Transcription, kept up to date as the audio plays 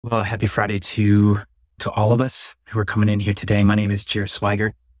Well, happy Friday to all of us who are coming in here today. My name is Jer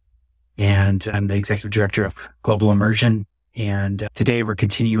Swigart, and I'm the executive director of Global Immersion. And today we're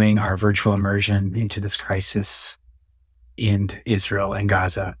continuing our virtual immersion into this crisis in Israel and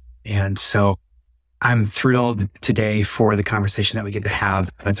Gaza. And so I'm thrilled today for the conversation that we get to have.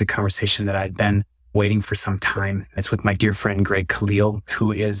 It's a conversation that I've been waiting for some time. It's with my dear friend, Greg Khalil,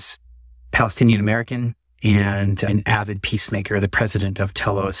 who is Palestinian-American and an avid peacemaker, the president of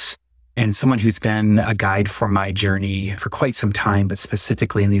Telos, and someone who's been a guide for my journey for quite some time, but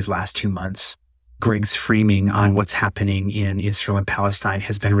specifically in these last 2 months. Greg's framing on what's happening in Israel and Palestine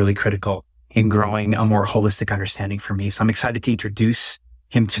has been really critical in growing a more holistic understanding for me. So I'm excited to introduce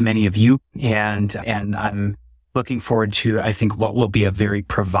him to many of you, and I'm looking forward to, I think, what will be a very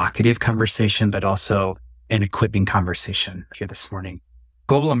provocative conversation, but also an equipping conversation here this morning.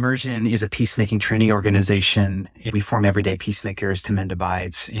 Global Immersion is a peacemaking training organization. We form everyday peacemakers to mend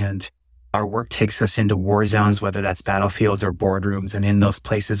divides. And our work takes us into war zones, whether that's battlefields or boardrooms. And in those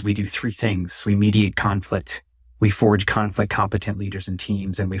places, we do three things. We mediate conflict. We forge conflict competent leaders and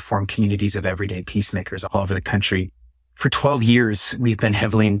teams. And we form communities of everyday peacemakers all over the country. For 12 years, we've been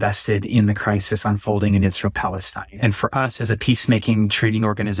heavily invested in the crisis unfolding in Israel Palestine. And for us as a peacemaking training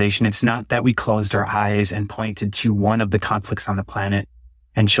organization, it's not that we closed our eyes and pointed to one of the conflicts on the planet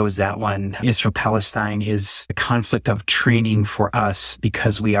and chose that one. Israel Palestine is a conflict of training for us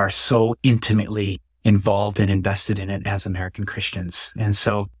because we are so intimately involved and invested in it as American Christians. And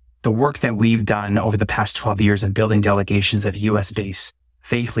so the work that we've done over the past 12 years in building delegations of US-based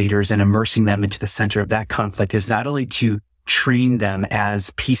faith leaders and immersing them into the center of that conflict is not only to train them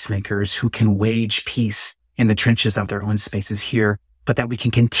as peacemakers who can wage peace in the trenches of their own spaces here, but that we can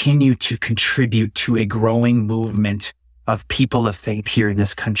continue to contribute to a growing movement of people of faith here in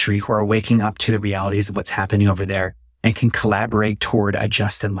this country who are waking up to the realities of what's happening over there and can collaborate toward a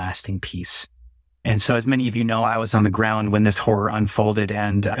just and lasting peace. And so as many of you know, I was on the ground when this horror unfolded,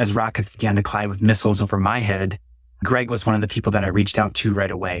 and as rockets began to collide with missiles over my head, Greg was one of the people that I reached out to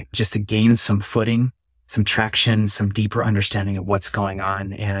right away just to gain some footing, some traction, some deeper understanding of what's going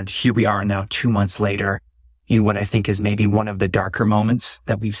on. And here we are now 2 months later in what I think is maybe one of the darker moments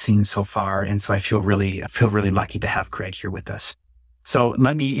that we've seen so far. And so I feel really lucky to have Greg here with us. So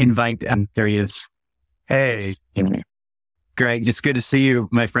let me invite, there he is. Hey, Greg, it's good to see you,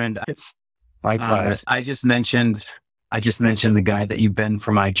 my friend. It's likewise. I just mentioned the guy that you've been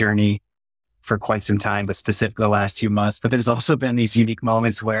for my journey for quite some time, but specifically the last 2 months. But there's also been these unique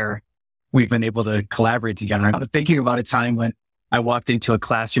moments where we've been able to collaborate together. I'm thinking about a time when I walked into a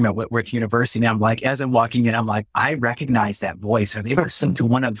classroom at Whitworth University, and I'm like, as I'm walking in, I'm like, I recognize that voice. I've listened to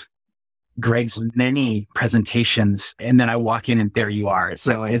one of Greg's many presentations, and then I walk in and there you are.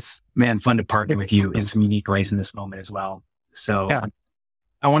 So it's, man, fun to partner with you in some unique ways in this moment as well. So yeah.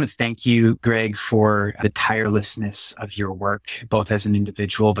 I want to thank you, Greg, for the tirelessness of your work, both as an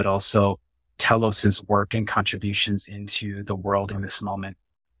individual, but also Telos's work and contributions into the world in this moment.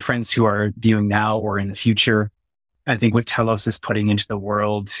 Friends who are viewing now or in the future, I think what Telos is putting into the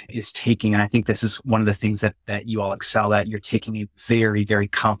world is taking, and I think this is one of the things that you all excel at, you're taking a very, very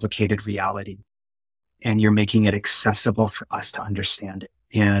complicated reality and you're making it accessible for us to understand it.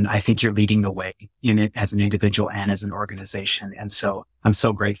 And I think you're leading the way in it as an individual and as an organization. And so I'm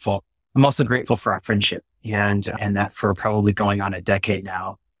so grateful. I'm also grateful for our friendship and that for probably going on a decade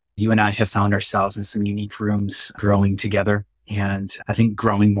now, you and I have found ourselves in some unique rooms growing together. And I think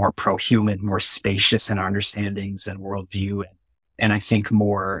growing more pro-human, more spacious in our understandings and worldview. And I think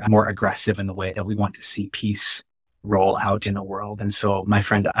more aggressive in the way that we want to see peace roll out in the world. And so, my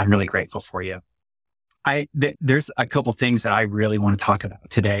friend, I'm really grateful for you. There's a couple things that I really want to talk about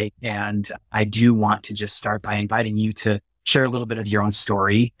today. And I do want to just start by inviting you to share a little bit of your own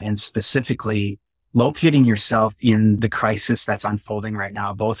story and specifically locating yourself in the crisis that's unfolding right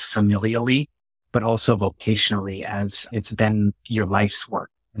now, both familially but also vocationally, as it's been your life's work.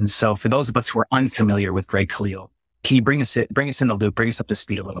 And so for those of us who are unfamiliar with Greg Khalil, can you bring us in the loop, bring us up to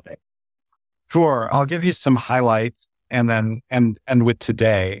speed a little bit? Sure. I'll give you some highlights and then end with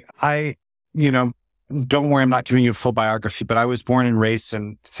today. Don't worry, I'm not giving you a full biography, but I was born and raised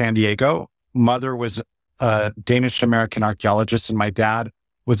in San Diego. Mother was a Danish-American archaeologist, and my dad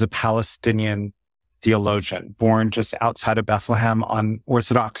was a Palestinian theologian, born just outside of Bethlehem on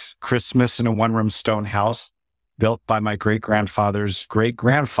Orthodox Christmas in a one-room stone house built by my great-grandfather's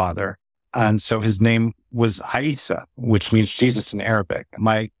great-grandfather. And so his name was Isa, which means Jesus in Arabic.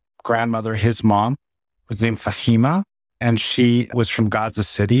 My grandmother, his mom, was named Fahima, and she was from Gaza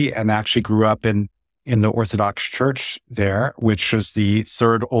City and actually grew up in the Orthodox Church there, which was the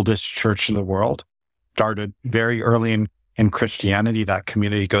third oldest church in the world. Started very early in in Christianity. That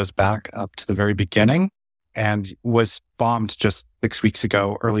community goes back up to the very beginning and was bombed just 6 weeks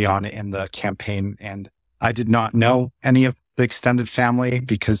ago early on in the campaign. And I did not know any of the extended family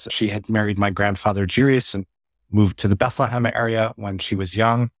because she had married my grandfather, Jirius, and moved to the Bethlehem area when she was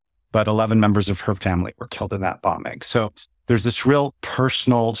young. But 11 members of her family were killed in that bombing. So there's this real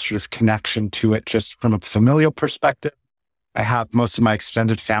personal sort of connection to it just from a familial perspective. I have most of my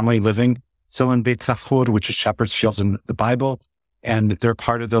extended family living still in Beit Tafur, which is Shepherd's Field in the Bible. And they're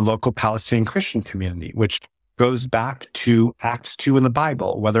part of the local Palestinian Christian community, which goes back to Acts 2 in the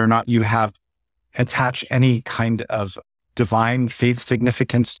Bible. Whether or not you have attached any kind of divine faith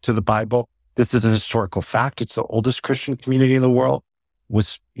significance to the Bible, this is a historical fact. It's the oldest Christian community in the world.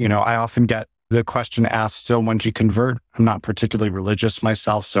 I often get the question asked, so when did you convert? I'm not particularly religious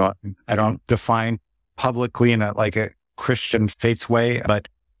myself, so I don't define publicly in a Christian faith way, but,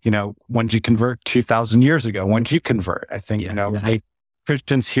 when did you convert? 2,000 years ago. When did you convert? I think,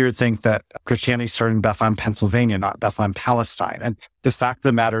 Christians here think that Christianity started in Bethlehem, Pennsylvania, not Bethlehem, Palestine. And the fact of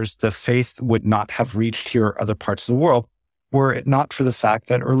the matter is the faith would not have reached here or other parts of the world were it not for the fact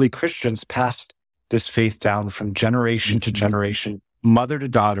that early Christians passed this faith down from generation to generation, mother to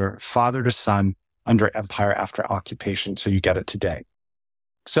daughter, father to son, under empire after occupation. So you get it today.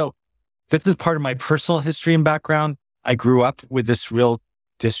 So this is part of my personal history and background. I grew up with this real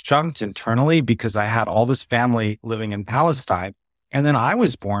disjunct internally because I had all this family living in Palestine. And then I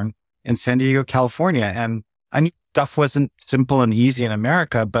was born in San Diego, California. And I knew stuff wasn't simple and easy in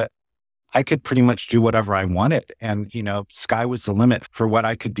America, but I could pretty much do whatever I wanted. And, sky was the limit for what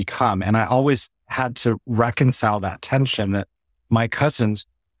I could become. And I always had to reconcile that tension that my cousins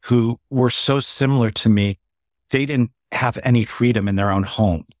who were so similar to me, they didn't have any freedom in their own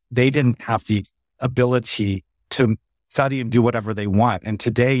home. They didn't have the ability to study and do whatever they want. And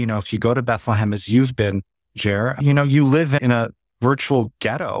today, if you go to Bethlehem as you've been, Jer, you live in a virtual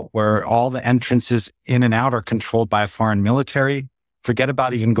ghetto where all the entrances in and out are controlled by a foreign military. Forget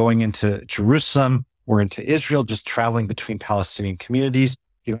about even going into Jerusalem or into Israel, just traveling between Palestinian communities.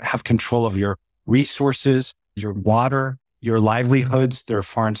 You don't have control of your resources, your water, your livelihoods. There are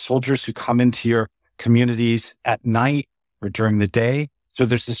foreign soldiers who come into your communities at night or during the day. So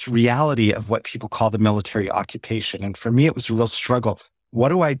there's this reality of what people call the military occupation. And for me, it was a real struggle. What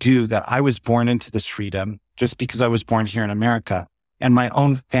do I do that I was born into this freedom just because I was born here in America, and my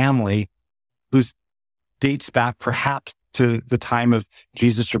own family, whose dates back perhaps to the time of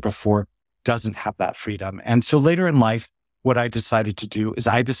Jesus or before, doesn't have that freedom? And so later in life, what I decided to do is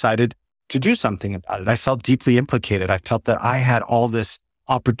I decided to do something about it. I felt deeply implicated. I felt that I had all this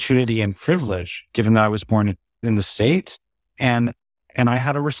opportunity and privilege, given that I was born in the States, and I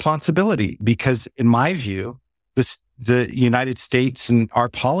had a responsibility because, in my view, the United States and our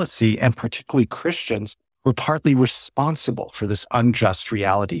policy, and particularly Christians, were partly responsible for this unjust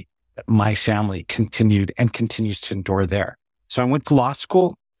reality that my family continued and continues to endure there. So I went to law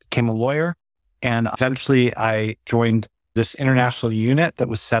school, became a lawyer, and eventually I joined this international unit that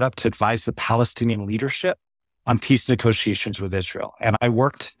was set up to advise the Palestinian leadership on peace negotiations with Israel. And I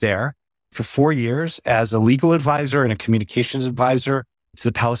worked there for 4 years as a legal advisor and a communications advisor to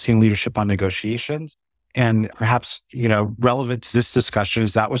the Palestinian leadership on negotiations. And perhaps, relevant to this discussion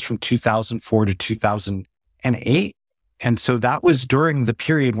is that was from 2004 to 2008. And so that was during the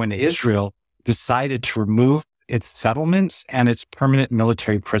period when Israel decided to remove its settlements and its permanent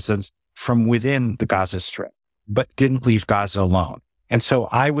military prisons from within the Gaza Strip, but didn't leave Gaza alone. And so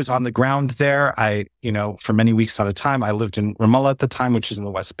I was on the ground there. For many weeks at a time, I lived in Ramallah at the time, which is in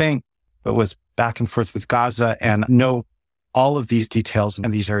the West Bank, but was back and forth with Gaza and know all of these details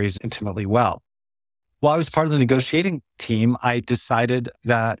and these areas intimately well. While I was part of the negotiating team, I decided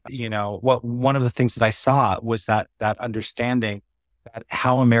that, one of the things that I saw was that understanding that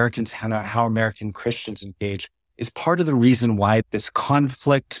how Americans and how American Christians engage is part of the reason why this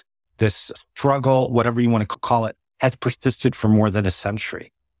conflict, this struggle, whatever you want to call it, has persisted for more than a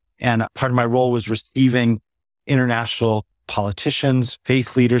century. And part of my role was receiving international politicians,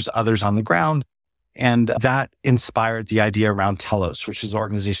 faith leaders, others on the ground. And that inspired the idea around Telos, which is the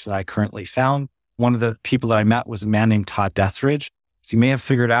organization that I currently found. One of the people that I met was a man named Todd Deathridge. As you may have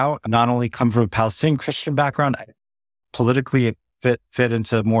figured out, I not only come from a Palestinian Christian background, I politically fit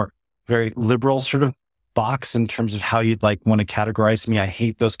into a more very liberal sort of box in terms of how you'd want to categorize me. I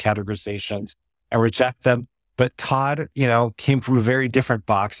hate those categorizations. I reject them. But Todd, came from a very different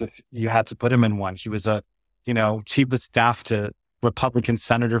box if you had to put him in one. He was a, chief of staff to Republican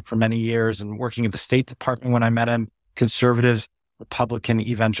senator for many years and working at the State Department when I met him, conservative, Republican,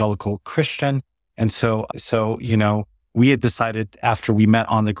 evangelical Christian. And so, we had decided after we met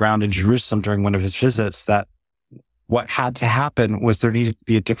on the ground in Jerusalem during one of his visits that what had to happen was there needed to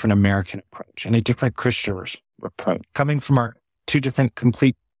be a different American approach and a different Christian approach coming from our two different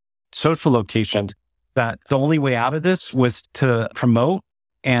complete social locations, that the only way out of this was to promote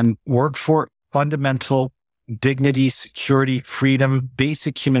and work for fundamental dignity, security, freedom,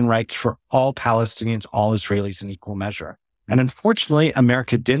 basic human rights for all Palestinians, all Israelis in equal measure. And unfortunately,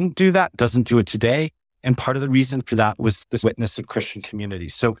 America didn't do that, doesn't do it today. And part of the reason for that was the witness of Christian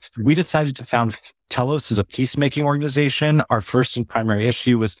communities. So we decided to found Telos as a peacemaking organization. Our first and primary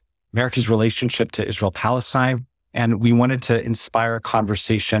issue was America's relationship to Israel Palestine. And we wanted to inspire a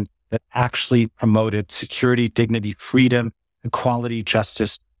conversation that actually promoted security, dignity, freedom, equality,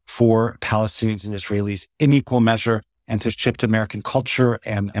 justice for Palestinians and Israelis in equal measure, and to shift American culture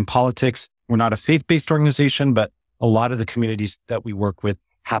and politics. We're not a faith-based organization, but a lot of the communities that we work with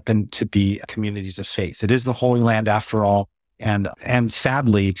happen to be communities of faith. It is the Holy Land after all. And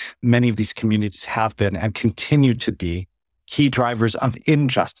sadly, many of these communities have been and continue to be key drivers of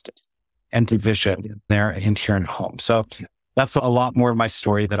injustice and division there and here at home. So that's a lot more of my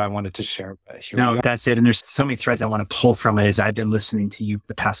story that I wanted to share. No, that's it. And there's so many threads I want to pull from it as I've been listening to you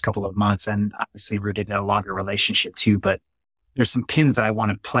the past couple of months, and obviously rooted in a longer relationship too. But there's some pins that I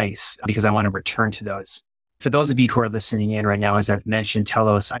want to place because I want to return to those. For those of you who are listening in right now, as I've mentioned,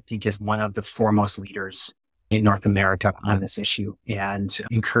 Telos, I think, is one of the foremost leaders in North America on this issue, and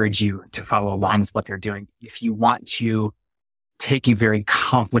encourage you to follow along with what they're doing. If you want to take a very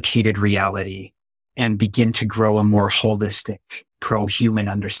complicated reality and begin to grow a more holistic, pro-human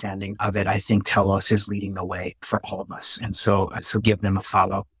understanding of it, I think Telos is leading the way for all of us. And so give them a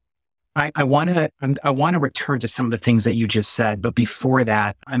follow. I want to return to some of the things that you just said, but before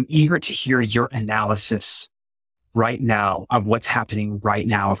that, I'm eager to hear your analysis right now of what's happening right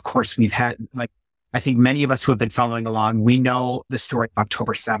now. Of course, we've had, I think many of us who have been following along, we know the story of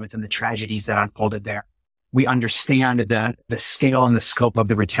October 7th and the tragedies that unfolded there. We understand the scale and the scope of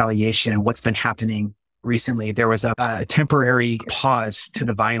the retaliation and what's been happening recently. There was a temporary pause to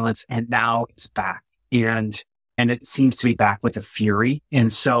the violence, and now it's back. And it seems to be back with a fury.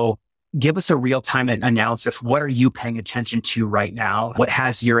 And so give us a real-time analysis. What are you paying attention to right now? What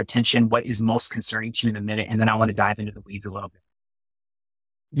has your attention? What is most concerning to you in a minute? And then I want to dive into the weeds a little bit.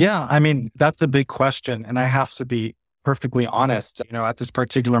 Yeah, I mean, that's the big question. And I have to be perfectly honest. At this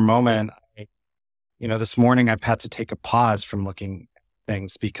particular moment, this morning I've had to take a pause from looking at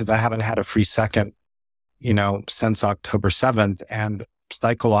things because I haven't had a free second, since October 7th. And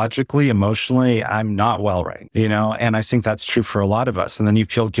psychologically, emotionally, I'm not well right, and I think that's true for a lot of us. And then you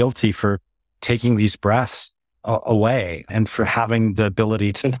feel guilty for taking these breaths away and for having the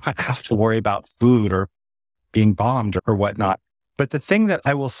ability to not have to worry about food or being bombed or whatnot. But the thing that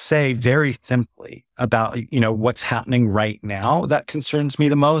I will say very simply about, what's happening right now that concerns me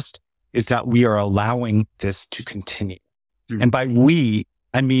the most is that we are allowing this to continue. Mm-hmm. And by we,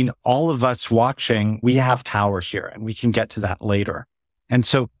 I mean all of us watching, we have power here, and we can get to that later. And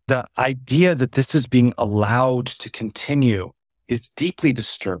so the idea that this is being allowed to continue is deeply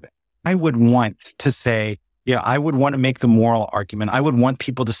disturbing. I would want to say, I would want to make the moral argument. I would want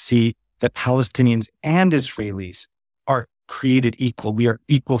people to see that Palestinians and Israelis are created equal. We are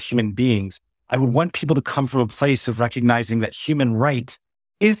equal human beings. I would want people to come from a place of recognizing that human rights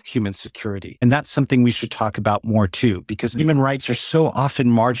is human security. And that's something we should talk about more too, because human rights are so often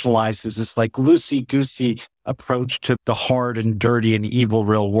marginalized as this loosey-goosey approach to the hard and dirty and evil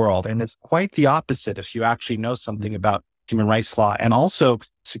real world. And it's quite the opposite if you actually know something about human rights law and also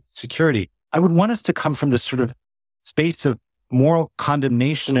security. I would want us to come from this sort of space of moral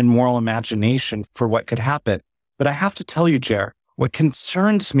condemnation and moral imagination for what could happen. But I have to tell you, Jer, what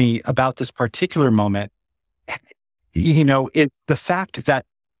concerns me about this particular moment, it's the fact that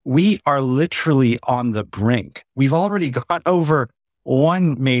we are literally on the brink. We've already got over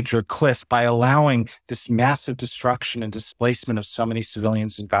one major cliff by allowing this massive destruction and displacement of so many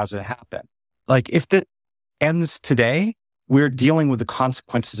civilians in Gaza to happen. If that ends today, we're dealing with the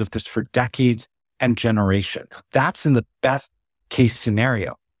consequences of this for decades and generations. That's in the best case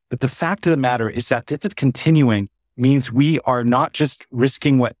scenario. But the fact of the matter is that this is continuing means we are not just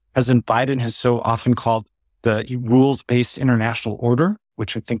risking what President Biden has so often called the rules-based international order,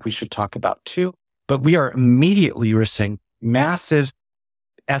 which I think we should talk about too, but we are immediately risking massive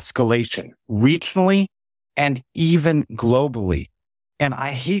escalation regionally and even globally. And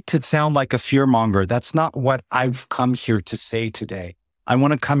I hate to sound like a fearmonger. That's not what I've come here to say today. I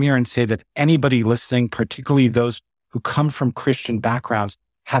want to come here and say that anybody listening, particularly those who come from Christian backgrounds,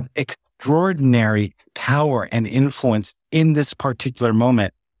 have extraordinary power and influence in this particular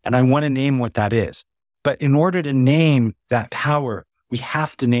moment. And I want to name what that is. But in order to name that power, we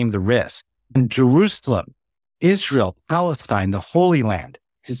have to name the risk. And Jerusalem Israel, Palestine, the Holy Land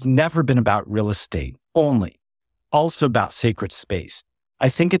has never been about real estate only, also about sacred space. I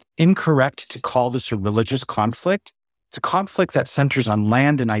think it's incorrect to call this a religious conflict. It's a conflict that centers on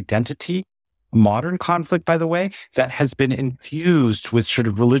land and identity, a modern conflict, by the way, that has been infused with sort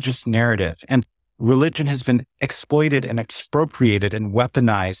of religious narrative. And religion has been exploited and expropriated and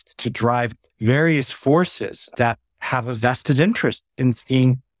weaponized to drive various forces that have a vested interest in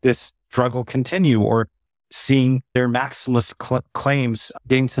seeing this struggle continue or seeing their maximalist claims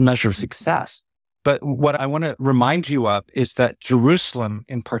gain some measure of success. But what I want to remind you of is that Jerusalem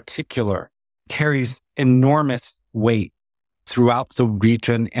in particular carries enormous weight throughout the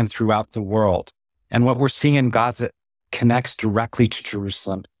region and throughout the world. And what we're seeing in Gaza connects directly to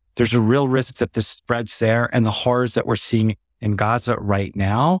Jerusalem. There's a real risk that this spreads there, and the horrors that we're seeing in Gaza right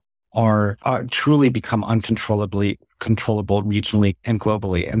now are truly become uncontrollably controllable regionally and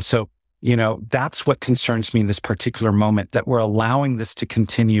globally. And so, that's what concerns me in this particular moment, that we're allowing this to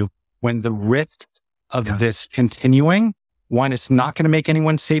continue when the risk of this continuing, one, it's not going to make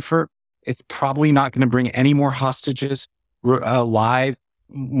anyone safer. It's probably not going to bring any more hostages alive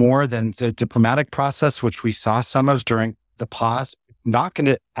more than the diplomatic process, which we saw some of during the pause. Not going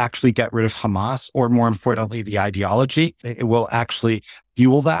to actually get rid of Hamas, or more importantly, the ideology. It will actually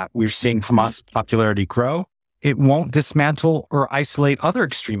fuel that. We're seeing Hamas popularity grow. It won't dismantle or isolate other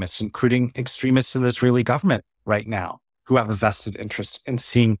extremists, including extremists in the Israeli government right now, who have a vested interest in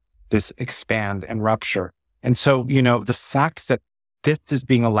seeing this expand and rupture. And so, the fact that this is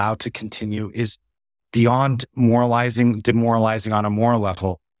being allowed to continue is beyond demoralizing on a moral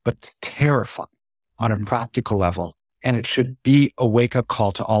level, but terrifying on a practical level. And it should be a wake-up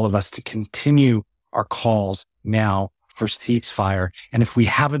call to all of us to continue our calls now for ceasefire. And if we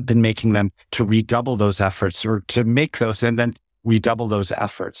haven't been making them, to redouble those efforts, or to make those and then redouble those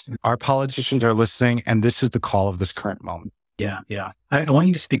efforts. Our politicians are listening, and this is the call of this current moment. Yeah. I want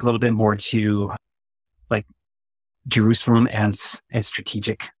you to speak a little bit more to Jerusalem as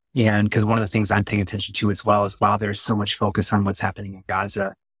strategic. And because one of the things I'm paying attention to as well is, while there's so much focus on what's happening in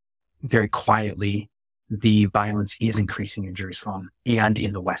Gaza, very quietly, the violence is increasing in Jerusalem and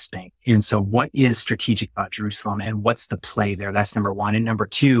in the West Bank. And so what is strategic about Jerusalem, and what's the play there? That's number one. And number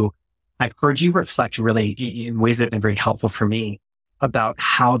two, I've heard you reflect really in ways that have been very helpful for me about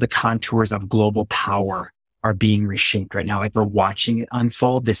how the contours of global power are being reshaped right now. Like, we're watching it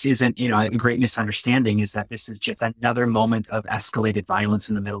unfold. This isn't, a great misunderstanding is that this is just another moment of escalated violence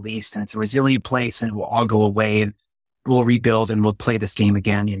in the Middle East, and it's a resilient place, and it will all go away, and we'll rebuild, and we'll play this game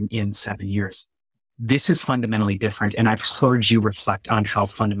again in 7 years. This is fundamentally different, and I've heard you reflect on how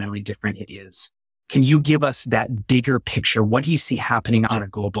fundamentally different it is. Can you give us that bigger picture? What do you see happening on a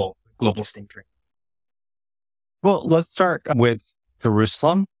global stage? Well, let's start with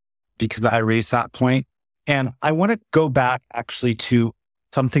Jerusalem, because I raised that point. And I want to go back actually to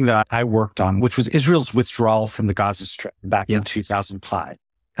something that I worked on, which was Israel's withdrawal from the Gaza Strip back in 2005.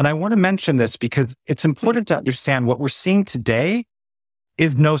 And I want to mention this because it's important to understand what we're seeing today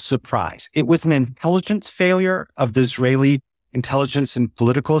is no surprise. It was an intelligence failure of the Israeli intelligence and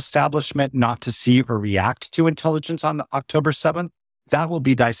political establishment not to see or react to intelligence on October 7th. That will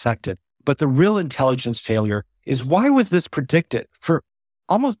be dissected. But the real intelligence failure is, why was this predicted for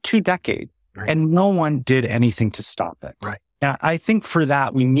almost 2 decades? Right. And no one did anything to stop it. Right. And I think for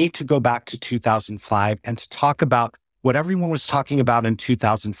that, we need to go back to 2005 and to talk about what everyone was talking about in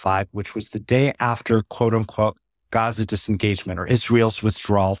 2005, which was the day after, quote unquote, Gaza disengagement, or Israel's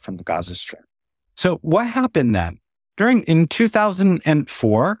withdrawal from the Gaza Strip. So what happened then? In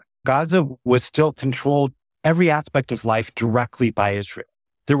 2004, Gaza was still controlled, every aspect of life, directly by Israel.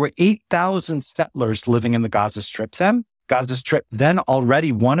 There were 8,000 settlers living in the Gaza Strip then. Gaza Strip, then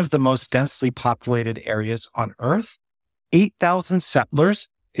already one of the most densely populated areas on earth. 8,000 settlers,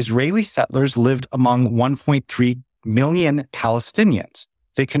 Israeli settlers, lived among 1.3 million Palestinians.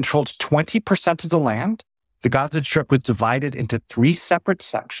 They controlled 20% of the land. The Gaza Strip was divided into 3 separate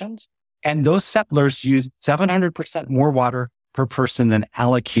sections, and those settlers used 700% more water per person than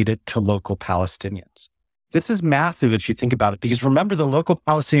allocated to local Palestinians. This is massive if you think about it, because remember, the local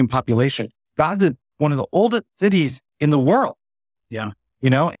Palestinian population, Gaza, one of the oldest cities in the world. Yeah.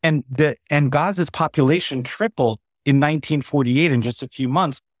 And Gaza's population tripled in 1948 in just a few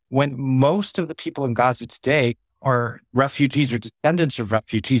months, when most of the people in Gaza today are refugees or descendants of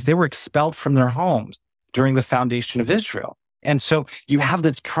refugees. They were expelled from their homes during the foundation of Israel. And so you have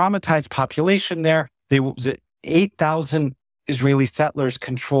this traumatized population there. 8,000 Israeli settlers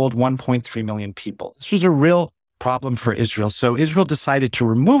controlled 1.3 million people. This was a real problem for Israel. So Israel decided to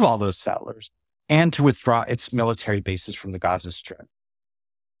remove all those settlers and to withdraw its military bases from the Gaza Strip.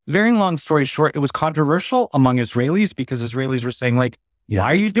 Very long story short, it was controversial among Israelis because Israelis were saying like,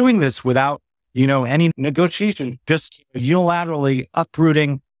 why are you doing this without, any negotiation, just unilaterally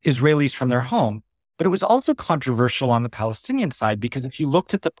uprooting Israelis from their home? But it was also controversial on the Palestinian side because if you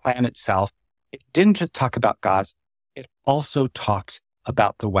looked at the plan itself, it didn't just talk about Gaza. It also talked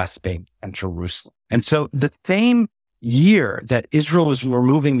about the West Bank and Jerusalem. And so the same year that Israel was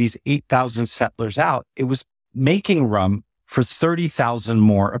removing these 8,000 settlers out, it was making room for 30,000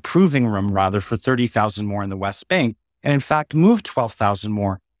 more, approving room rather for 30,000 more in the West Bank. And in fact, moved 12,000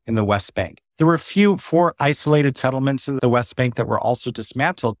 more in the West Bank. There were four isolated settlements in the West Bank that were also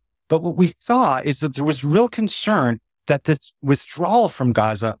dismantled. But what we saw is that there was real concern that this withdrawal from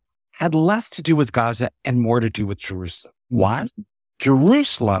Gaza had less to do with Gaza and more to do with Jerusalem. Why?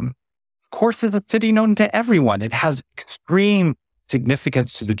 Jerusalem, of course, is a city known to everyone. It has extreme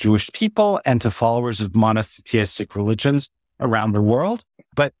significance to the Jewish people and to followers of monotheistic religions around the world.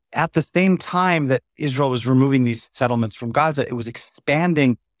 But at the same time that Israel was removing these settlements from Gaza, it was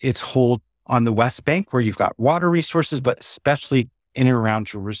expanding its hold on the West Bank, where you've got water resources, but especially in and around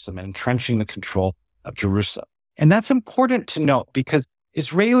Jerusalem and entrenching the control of Jerusalem. And that's important to note because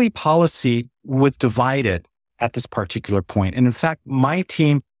Israeli policy was divided at this particular point. And in fact, my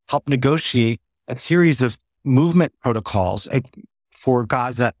team helped negotiate a series of movement protocols for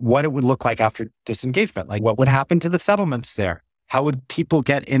Gaza, what it would look like after disengagement, like what would happen to the settlements there? How would people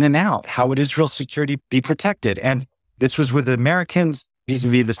get in and out? How would Israel's security be protected? And this was with the Americans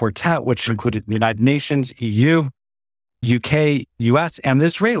vis-a-vis the quartet, which included the United Nations, EU, UK, US, and the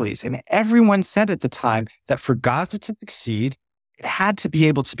Israelis. And everyone said at the time that for Gaza to succeed, it had to be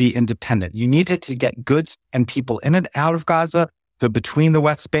able to be independent. You needed to get goods and people in and out of Gaza, so between the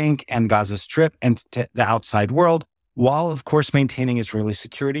West Bank and Gaza Strip and to the outside world, while of course maintaining Israeli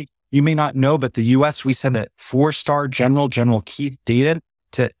security. You may not know, but the US, we sent a 4-star General Keith Dayton,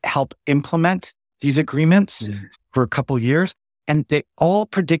 to help implement these agreements for a couple of years. And they all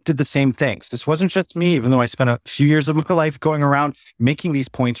predicted the same things. This wasn't just me, even though I spent a few years of my life going around making these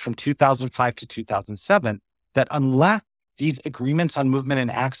points from 2005 to 2007, that unless these agreements on movement and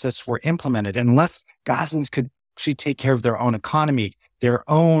access were implemented, unless Gazans could actually take care of their own economy, their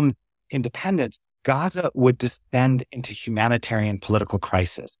own independence, Gaza would descend into humanitarian political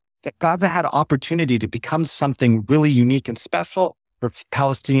crisis. That Gaza had opportunity to become something really unique and special for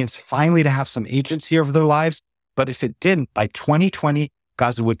Palestinians finally to have some agency over their lives. But if it didn't, by 2020,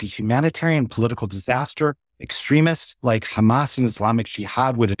 Gaza would be humanitarian political disaster. Extremists like Hamas and Islamic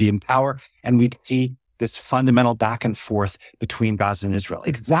Jihad would be in power, and we'd see this fundamental back and forth between Gaza and Israel.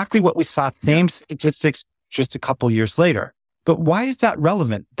 Exactly what we saw, same statistics just a couple years later. But why is that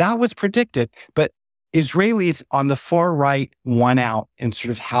relevant? That was predicted, but Israelis on the far right won out in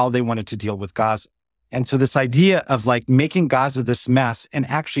sort of how they wanted to deal with Gaza. And so this idea of like making Gaza this mess and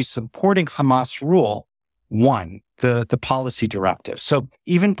actually supporting Hamas rule won the policy directive. So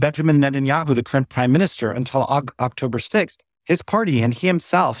even Benjamin Netanyahu, the current prime minister, until October 6th, his party and he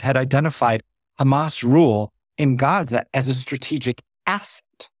himself had identified Hamas rule in Gaza as a strategic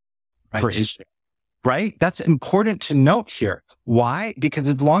asset for Israel. Right? That's important to note here. Why? Because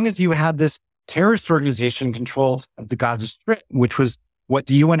as long as you had this terrorist organization in control of the Gaza Strip, which was what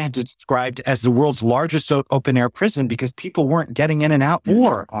the UN had described as the world's largest open-air prison because people weren't getting in and out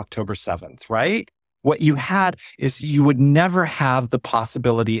for October 7th, right? What you had is you would never have the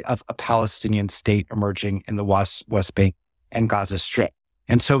possibility of a Palestinian state emerging in the West Bank and Gaza Strip.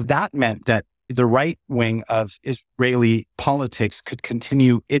 And so that meant that the right wing of Israeli politics could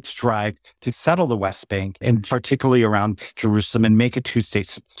continue its drive to settle the West Bank, and particularly around Jerusalem, and make a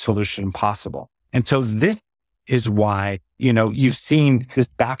two-state solution possible. And so this is why, you've seen this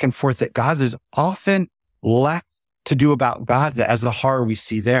back and forth that Gaza is often less to do about Gaza as the horror we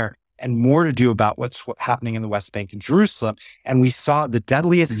see there, and more to do about what's happening in the West Bank and Jerusalem. And we saw the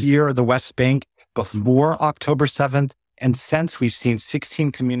deadliest year of the West Bank before October 7th. And since, we've seen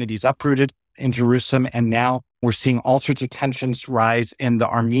 16 communities uprooted in Jerusalem. And now we're seeing all sorts of tensions rise in the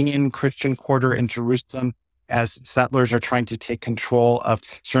Armenian Christian quarter in Jerusalem as settlers are trying to take control of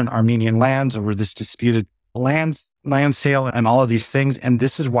certain Armenian lands over this disputed land sale and all of these things. And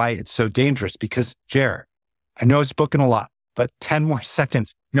this is why it's so dangerous because, Jer, I know it's spoken a lot, but 10 more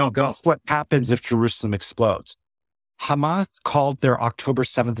seconds. No, go. What happens if Jerusalem explodes? Hamas called their October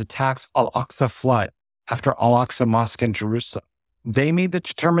 7th attacks Al-Aqsa flood after Al-Aqsa Mosque in Jerusalem. They made the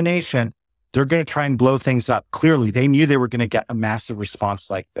determination they're going to try and blow things up. Clearly, they knew they were going to get a massive response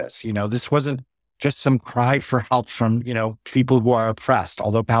like this. This wasn't just some cry for help from, people who are oppressed,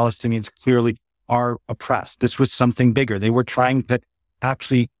 although Palestinians clearly are oppressed. This was something bigger. They were trying to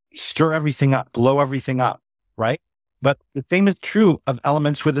actually stir everything up, blow everything up, right? But the same is true of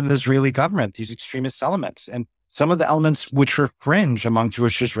elements within the Israeli government, these extremist elements. And some of the elements which are fringe among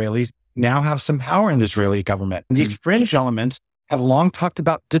Jewish Israelis now have some power in the Israeli government. And these fringe elements have long talked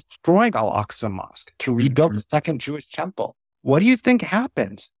about destroying Al-Aqsa Mosque to rebuild the second Jewish temple. What do you think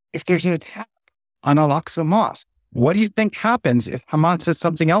happens if there's an attack on Al-Aqsa Mosque? What do you think happens if Hamas has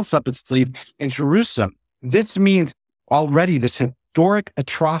something else up its sleeve in Jerusalem? This means already this historic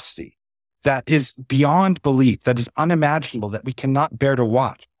atrocity that is beyond belief, that is unimaginable, that we cannot bear to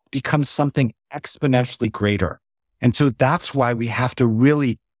watch, becomes something exponentially greater. And so that's why we have to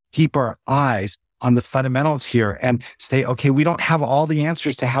really keep our eyes on the fundamentals here and say, okay, we don't have all the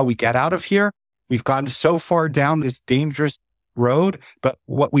answers to how we get out of here. We've gone so far down this dangerous road, but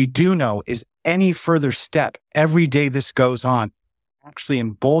what we do know is any further step, every day this goes on, actually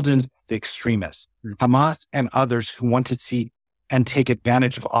emboldens the extremists, Hamas and others who want to see and take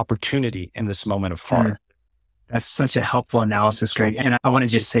advantage of opportunity in this moment of fraud. That's such a helpful analysis, Greg. And I want to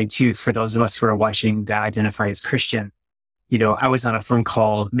just say too, for those of us who are watching that identify as Christian, I was on a phone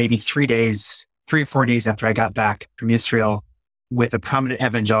call maybe 3 or 4 days after I got back from Israel with a prominent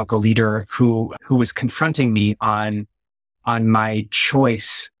evangelical leader who was confronting me on my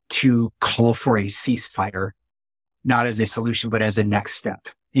choice to call for a ceasefire, not as a solution, but as a next step.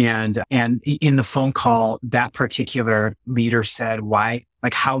 And in the phone call, that particular leader said,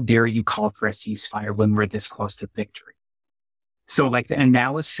 how dare you call for a ceasefire when we're this close to victory? So the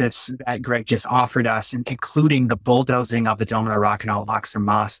analysis that Greg just offered us, including the bulldozing of the Dome of the Rock and Al-Aqsa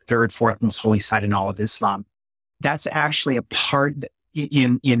Mosque, third, fourth most holy site in all of Islam, that's actually a part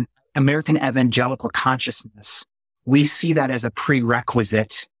in American evangelical consciousness. We see that as a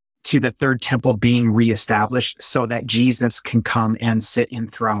prerequisite to the third temple being reestablished so that Jesus can come and sit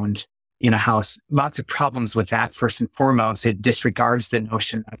enthroned in a house. Lots of problems with that. First and foremost, it disregards the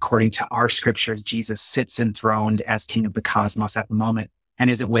notion, according to our scriptures, Jesus sits enthroned as king of the cosmos at the moment and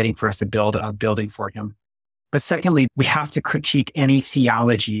isn't waiting for us to build a building for him. But secondly, we have to critique any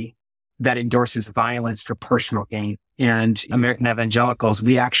theology that endorses violence for personal gain. And American evangelicals,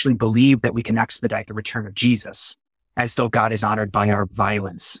 we actually believe that we can expedite the return of Jesus, as though God is honored by our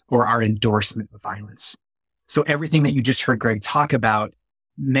violence or our endorsement of violence. So everything that you just heard Greg talk about,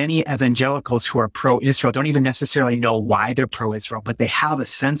 many evangelicals who are pro-Israel don't even necessarily know why they're pro-Israel, but they have a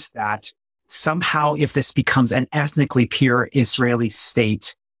sense that somehow if this becomes an ethnically pure Israeli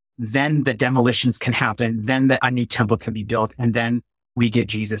state, then the demolitions can happen, then a new temple can be built, and then we get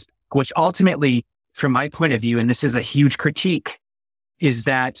Jesus, which ultimately, from my point of view, and this is a huge critique, is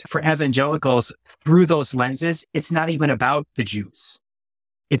that for evangelicals, through those lenses, it's not even about the Jews.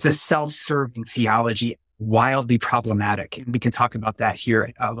 It's a self-serving theology, wildly problematic. And we can talk about that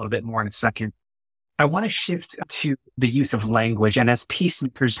here a little bit more in a second. I want to shift to the use of language. And as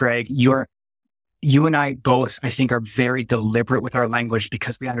peacemakers, Greg, you and I both, I think, are very deliberate with our language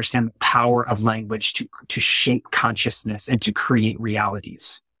because we understand the power of language to shape consciousness and to create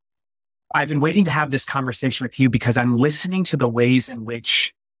realities. I've been waiting to have this conversation with you because I'm listening to the ways in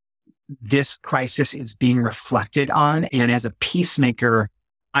which this crisis is being reflected on. And as a peacemaker,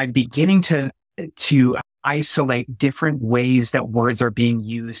 I'm beginning to isolate different ways that words are being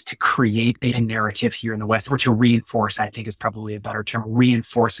used to create a narrative here in the West, or to reinforce, I think is probably a better term,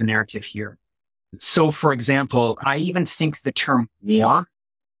 reinforce a narrative here. So for example, I even think the term war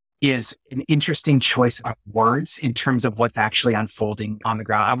is an interesting choice of words in terms of what's actually unfolding on the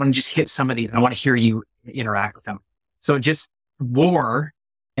ground. I want to just hit some of these. I want to hear you interact with them. So just war,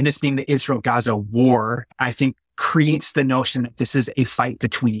 and this being the Israel-Gaza war, I think creates the notion that this is a fight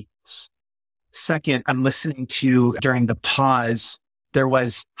between equals. Second, I'm listening to, during the pause, there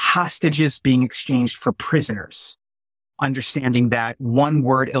was hostages being exchanged for prisoners, understanding that one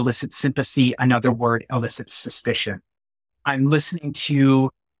word elicits sympathy, another word elicits suspicion. I'm listening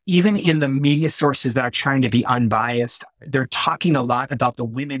to, even in the media sources that are trying to be unbiased, they're talking a lot about the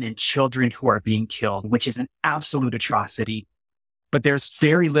women and children who are being killed, which is an absolute atrocity. But there's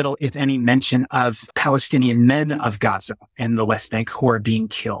very little, if any, mention of Palestinian men of Gaza and the West Bank who are being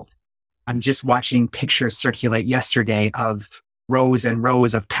killed. I'm just watching pictures circulate yesterday of rows and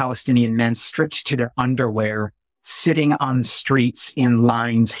rows of Palestinian men stripped to their underwear, sitting on streets in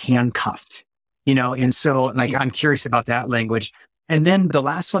lines, handcuffed, and so I'm curious about that language. And then the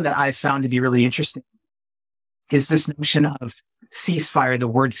last one that I found to be really interesting is this notion of ceasefire. The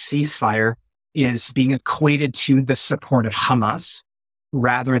word ceasefire is being equated to the support of Hamas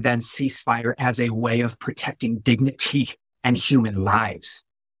rather than ceasefire as a way of protecting dignity and human lives.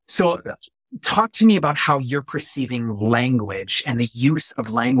 So talk to me about how you're perceiving language and the use of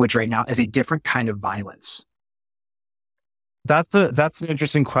language right now as a different kind of violence. That's an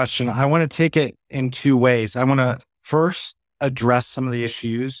interesting question. I want to take it in two ways. I want to first address some of the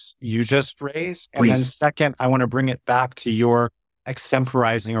issues you just raised. And then second, I want to bring it back to your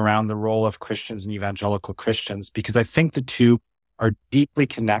extemporizing around the role of Christians and evangelical Christians, because I think the two are deeply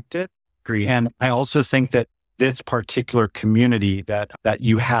connected. Agreed. And I also think that this particular community that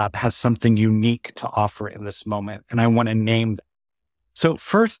you have has something unique to offer in this moment. And I want to name them. So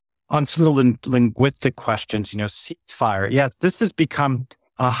first, on some of the linguistic questions, ceasefire. Yes, this has become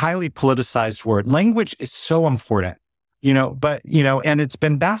a highly politicized word. Language is so important, but, and it's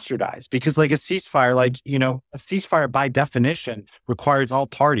been bastardized because like a ceasefire, a ceasefire by definition requires all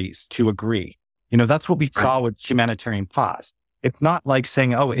parties to agree. That's what we saw with humanitarian pause. It's not like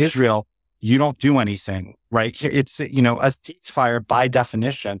saying, oh, Israel, you don't do anything, right? It's, a ceasefire by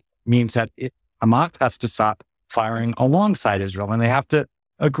definition means that Hamas has to stop firing alongside Israel, and they have to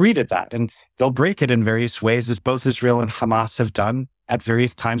agree to that. And they'll break it in various ways, as both Israel and Hamas have done at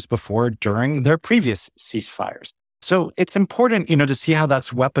various times before during their previous ceasefires. So it's important, to see how that's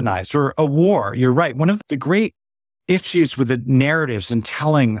weaponized. Or a war, you're right. One of the great issues with the narratives and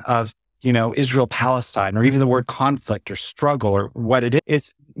telling of, Israel Palestine, or even the word conflict or struggle or what it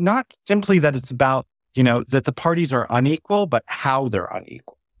is not simply that it's about, that the parties are unequal, but how they're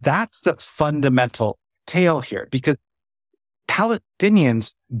unequal. That's the fundamental tale here, because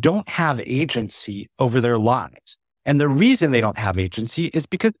Palestinians don't have agency over their lives. And the reason they don't have agency is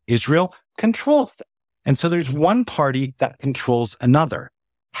because Israel controls them. And so there's one party that controls another.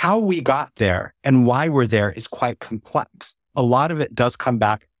 How we got there and why we're there is quite complex. A lot of it does come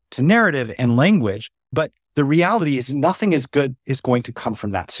back to narrative and language, but the reality is nothing as good is going to come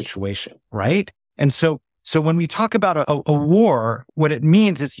from that situation, right? And so when we talk about a war, what it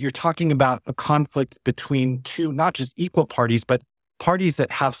means is you're talking about a conflict between two, not just equal parties, but parties that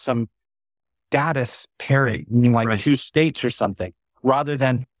have some status parity, meaning like two states or something, rather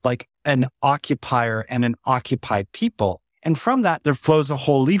than like an occupier and an occupied people. And from that, there flows a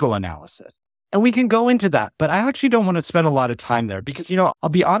whole legal analysis. And we can go into that, but I actually don't want to spend a lot of time there because, I'll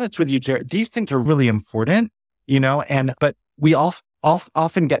be honest with you, Jared, these things are really important, but we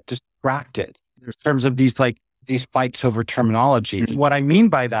often get distracted in terms of these fights over terminology. What I mean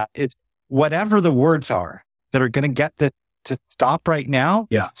by that is whatever the words are that are going to get this to stop right now,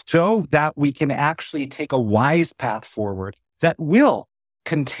 so that we can actually take a wise path forward that will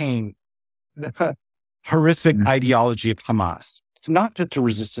contain the horrific ideology of Hamas. It's not just a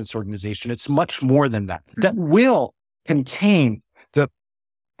resistance organization. It's much more than that. That will contain the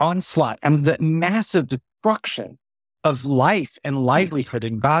onslaught and the massive destruction of life and livelihood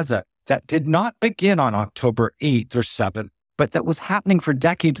in Gaza that did not begin on October 8th or 7th, but that was happening for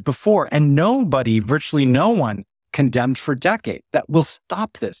decades before. And virtually no one condemned for decades. That will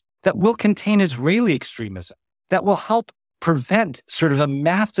stop this. That will contain Israeli extremism. That will help prevent sort of a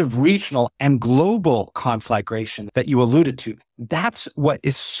massive regional and global conflagration that you alluded to. That's what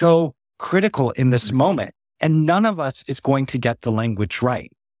is so critical in this moment. And none of us is going to get the language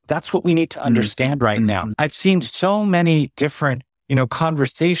right. That's what we need to understand right now. I've seen so many different,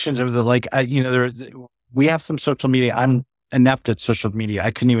 conversations over we have some social media. I'm inept at social media. I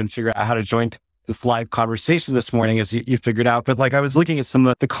couldn't even figure out how to join this live conversation this morning, as you figured out. But I was looking at some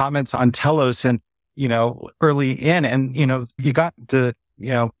of the comments on Telos and, early in, and, you got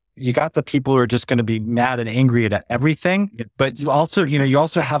the people who are just going to be mad and angry at everything. But you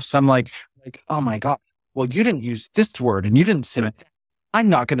also have some like, oh my God, well, you didn't use this word and you didn't say it. I'm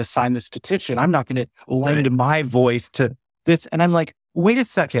not going to sign this petition. I'm not going to lend my voice to this. And I'm like, wait a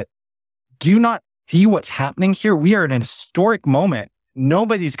second. Do you not see what's happening here? We are in an historic moment.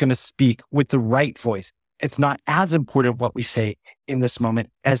 Nobody's going to speak with the right voice. It's not as important what we say in this moment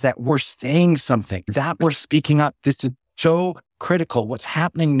as that we're saying something, that we're speaking up. This is so critical. What's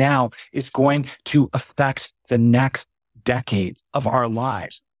happening now is going to affect the next decade of our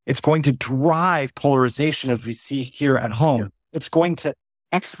lives. It's going to drive polarization, as we see here at home. It's going to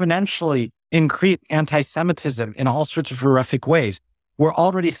exponentially increase anti-Semitism in all sorts of horrific ways. We're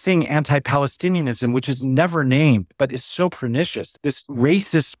already seeing anti-Palestinianism, which is never named, but is so pernicious. This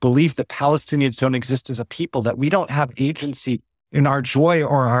racist belief that Palestinians don't exist as a people, that we don't have agency in our joy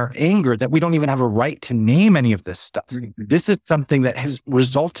or our anger, that we don't even have a right to name any of this stuff. This is something that has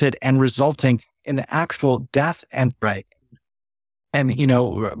resulted and resulting in the actual death and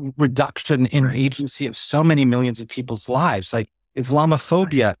reduction in agency of so many millions of people's lives, like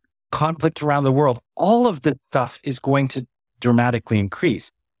Islamophobia, conflict around the world. All of this stuff is going to dramatically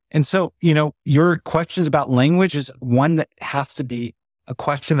increase. And so, your questions about language is one that has to be a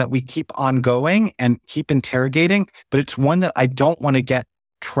question that we keep ongoing and keep interrogating, but it's one that I don't want to get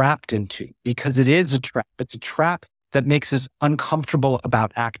trapped into, because it is a trap. It's a trap that makes us uncomfortable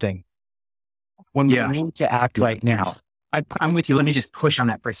about acting. when we need to act right now. I'm with you. Let me just push on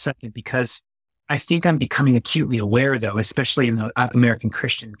that for a second, because I think I'm becoming acutely aware, though, especially in the American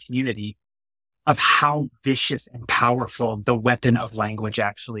Christian community, of how vicious and powerful the weapon of language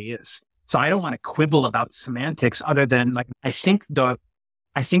actually is. So I don't want to quibble about semantics, other than I think the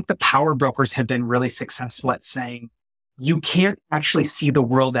power brokers have been really successful at saying you can't actually see the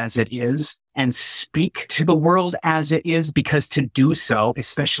world as it is and speak to the world as it is, because to do so,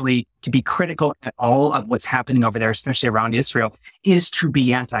 especially to be critical at all of what's happening over there, especially around Israel, is to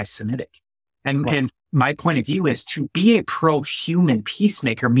be anti-Semitic. And my point of view is to be a pro-human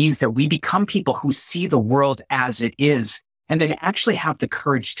peacemaker means that we become people who see the world as it is, and they actually have the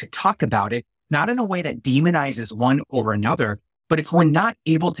courage to talk about it, not in a way that demonizes one over another. But if we're not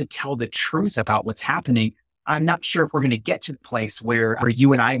able to tell the truth about what's happening, I'm not sure if we're going to get to the place where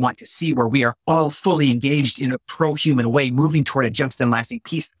you and I want to see, where we are all fully engaged in a pro-human way, moving toward a just and lasting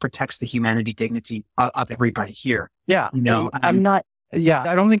peace that protects the humanity, dignity of everybody here. Yeah. I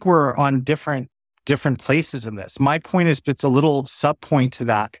don't think we're on different places in this. My point is just a little sub point to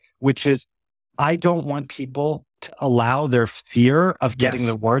that, which is I don't want people to allow their fear of getting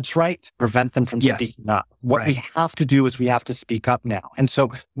the words right to prevent them from speaking up. What we have to do is we have to speak up now. And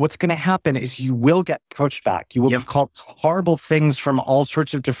so what's going to happen is you will get pushback. You will be called horrible things from all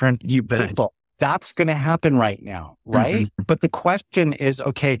sorts of different people. That's going to happen right now, right? Mm-hmm. But the question is,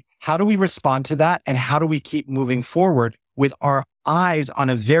 okay, how do we respond to that? And how do we keep moving forward with our eyes on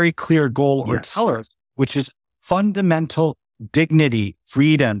a very clear goal or colors, which is fundamental dignity,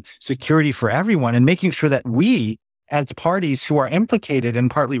 freedom, security for everyone, and making sure that we, as parties who are implicated and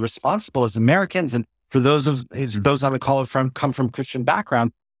partly responsible as Americans, and for those on the call come from Christian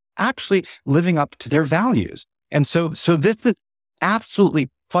background, actually living up to their values. And so this is absolutely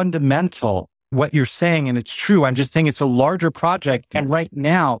fundamental, what you're saying, and it's true. I'm just saying it's a larger project. And right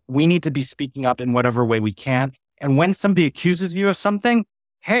now, we need to be speaking up in whatever way we can. And when somebody accuses you of something,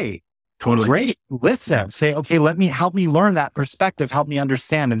 hey, totally great. Listen, say, okay, help me learn that perspective, help me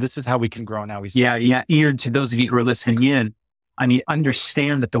understand. And this is how we can grow now. Ear to those of you who are listening in,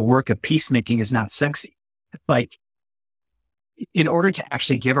 understand that the work of peacemaking is not sexy. In order to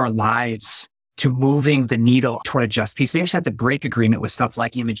actually give our lives to moving the needle toward a just peace, we actually have to break agreement with stuff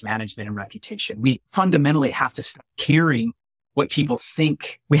like image management and reputation. We fundamentally have to stop caring what people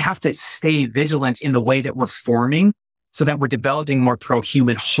think. We have to stay vigilant in the way that we're forming, so that we're developing more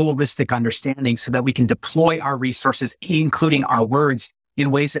pro-human, holistic understanding, so that we can deploy our resources, including our words,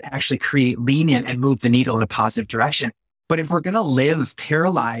 in ways that actually create lean in and move the needle in a positive direction. But if we're going to live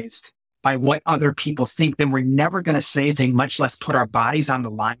paralyzed by what other people think, then we're never going to say anything, much less put our bodies on the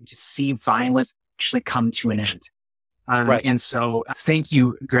line to see violence actually come to an end. And so thank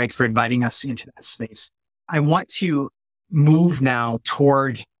you, Greg, for inviting us into that space. I want to move now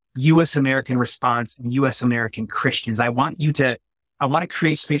toward U.S. American response and U.S. American Christians. I want to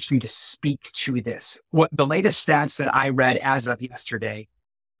create space for you to speak to this. What the latest stats that I read as of yesterday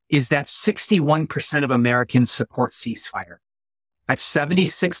is that 61% of Americans support ceasefire. That's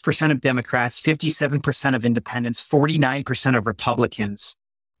 76% of Democrats, 57% of independents, 49% of Republicans.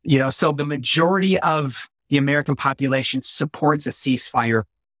 So the majority of the American population supports a ceasefire.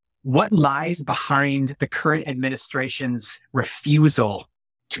 What lies behind the current administration's refusal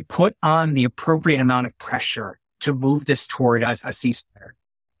to put on the appropriate amount of pressure to move this toward a ceasefire?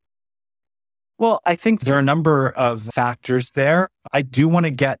 Well, I think there are a number of factors there. I do want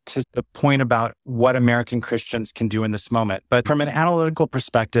to get to the point about what American Christians can do in this moment. But from an analytical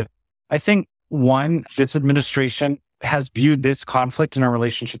perspective, I think, one, this administration has viewed this conflict in our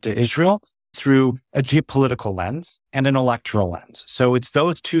relationship to Israel through a geopolitical lens and an electoral lens. So it's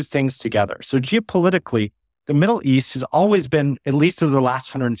those two things together. So geopolitically, the Middle East has always been, at least over the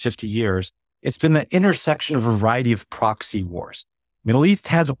last 150 years, it's been the intersection of a variety of proxy wars. Middle East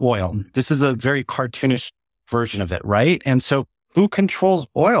has oil. This is a very cartoonish version of it, right? And so who controls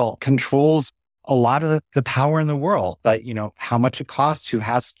oil controls a lot of the power in the world, that, how much it costs, who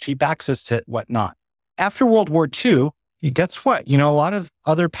has cheap access to it, whatnot. After World War II, guess what? A lot of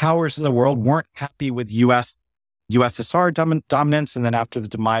other powers in the world weren't happy with USSR dominance. And then after the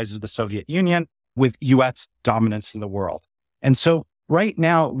demise of the Soviet Union, with US dominance in the world. And so right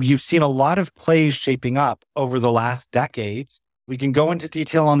now, you've seen a lot of plays shaping up over the last decades. We can go into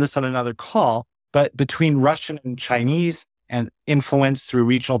detail on this on another call, but between Russian and Chinese and influence through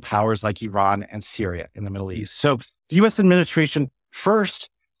regional powers like Iran and Syria in the Middle East. So the US administration first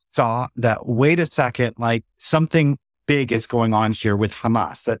saw that, wait a second, something big is going on here with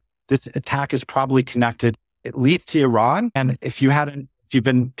Hamas, that this attack is probably connected at least to Iran. And if you've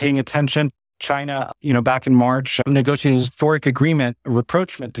been paying attention, China, back in March, negotiated a historic agreement, a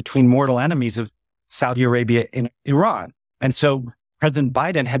rapprochement between mortal enemies of Saudi Arabia and Iran. And so President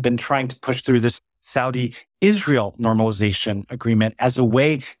Biden had been trying to push through this Saudi-Israel normalization agreement as a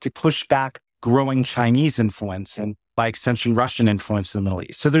way to push back growing Chinese influence and by extension, Russian influence in the Middle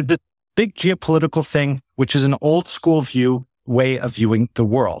East. So there's this big geopolitical thing, which is an old school way of viewing the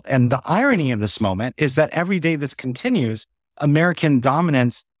world. And the irony in this moment is that every day this continues, American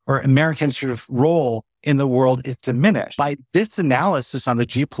dominance or American sort of role in the world is diminished. By this analysis on the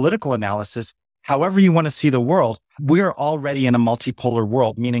geopolitical analysis, however you want to see the world, we are already in a multipolar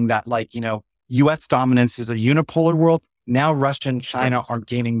world, meaning that U.S. dominance is a unipolar world. Now Russia and China are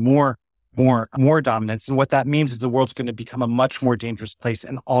gaining more dominance. And what that means is the world's going to become a much more dangerous place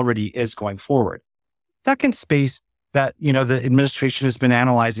and already is going forward. Second space that, the administration has been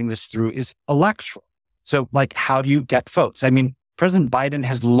analyzing this through is electoral. So how do you get votes? I mean, President Biden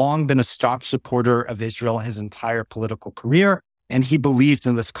has long been a staunch supporter of Israel his entire political career, and he believes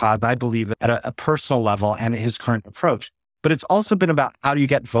in this cause, I believe, at a personal level and his current approach. But it's also been about how do you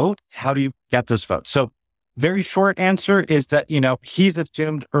get votes? How do you get those votes? So very short answer is that, he's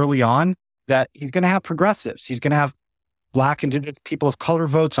assumed early on that he's going to have progressives. He's going to have Black, Indigenous, people of color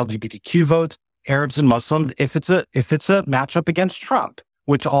votes, LGBTQ votes, Arabs and Muslims, if it's a matchup against Trump,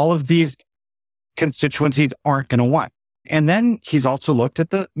 which all of these constituencies aren't going to want. And then he's also looked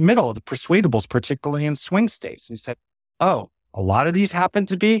at the middle, the persuadables, particularly in swing states. He said, a lot of these happen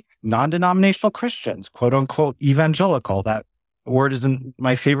to be non-denominational Christians, quote unquote, evangelical. That word isn't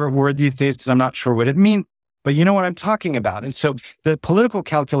my favorite word these days because I'm not sure what it means, but you know what I'm talking about. And so the political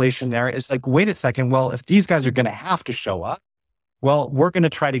calculation there is wait a second, well, if these guys are going to have to show up, well, we're going to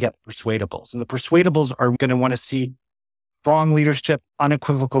try to get the persuadables. And the persuadables are going to want to see strong leadership,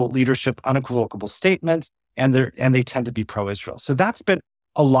 unequivocal statements, and they tend to be pro-Israel. So that's been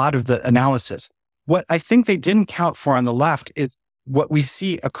a lot of the analysis. What I think they didn't count for on the left is what we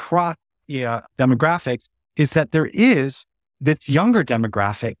see across demographics is that there is this younger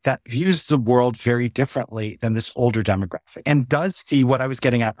demographic that views the world very differently than this older demographic and does see what I was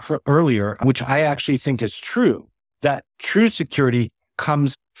getting at earlier, which I actually think is true, that true security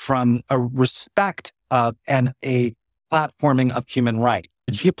comes from a respect of and a platforming of human rights,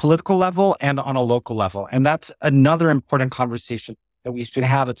 a geopolitical level and on a local level. And that's another important conversation that we should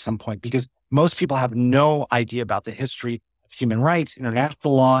have at some point, because most people have no idea about the history of human rights,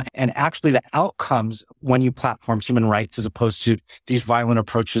 international law, and actually the outcomes when you platform human rights as opposed to these violent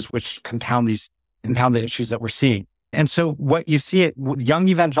approaches, which compound the issues that we're seeing. And so what you see with young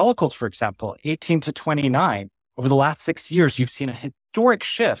evangelicals, for example, 18 to 29, over the last 6 years, you've seen a historic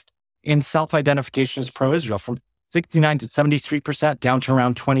shift in self-identification as pro-Israel from 69 to 73% down to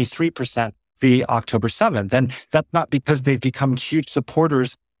around 23% the October 7th. And that's not because they've become huge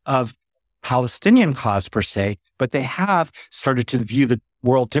supporters of Palestinian cause per se, but they have started to view the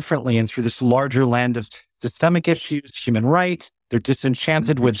world differently and through this larger land of systemic issues, human rights. They're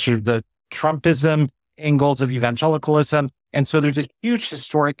disenchanted with sort of the Trumpism angles of evangelicalism. And so there's a huge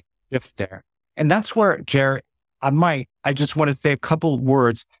historic shift there. And that's where, Jer, I just want to say a couple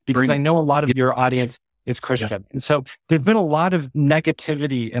words because I know a lot of your audience is Christian. Yeah. And so there's been a lot of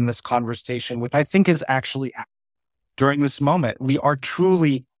negativity in this conversation, which I think is actually during this moment. We are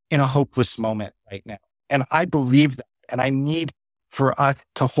truly in a hopeless moment right now. And I believe that, and I need for us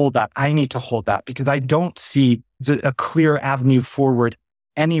to hold that. I need to hold that because I don't see a clear avenue forward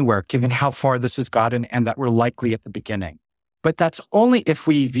anywhere, given how far this has gotten and that we're likely at the beginning. But that's only if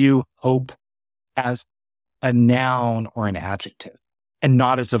we view hope as a noun or an adjective and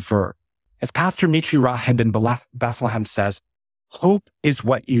not as a verb. As Pastor Mitri Raheb in Bethlehem says, hope is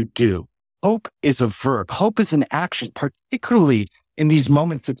what you do. Hope is a verb. Hope is an action, particularly in these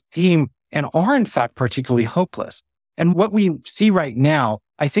moments that seem and are in fact particularly hopeless. And what we see right now,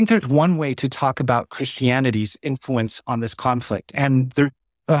 I think there's one way to talk about Christianity's influence on this conflict. And there's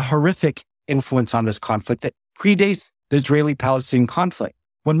a horrific influence on this conflict that predates the Israeli-Palestinian conflict.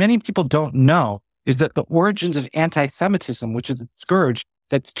 What many people don't know is that the origins of anti-Semitism, which is a scourge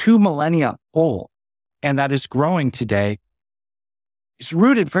that's 2 millennia old and that is growing today, is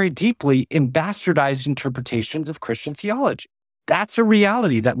rooted very deeply in bastardized interpretations of Christian theology. That's a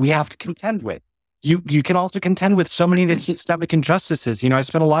reality that we have to contend with. You can also contend with so many systemic injustices. I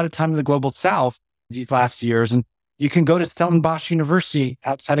spent a lot of time in the Global South these last years, and you can go to Stellenbosch University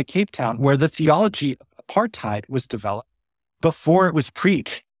outside of Cape Town, where the theology of apartheid was developed before it was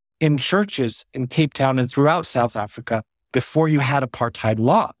preached in churches in Cape Town and throughout South Africa before you had apartheid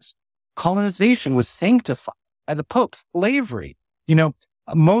laws. Colonization was sanctified by the Pope. Slavery.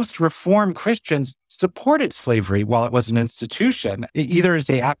 Most Reformed Christians supported slavery while it was an institution, either as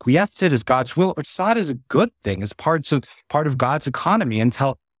they acquiesced it as God's will or saw it as a good thing, as part of God's economy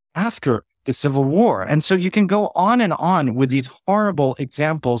until after the Civil War. And so you can go on with these horrible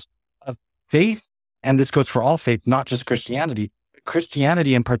examples of faith. And this goes for all faith, not just Christianity, but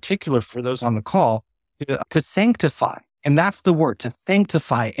Christianity in particular for those on the call, to sanctify. And that's the word, to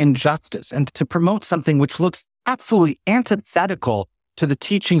sanctify injustice and to promote something which looks absolutely antithetical to the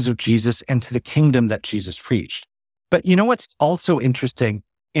teachings of Jesus and to the kingdom that Jesus preached. But you know what's also interesting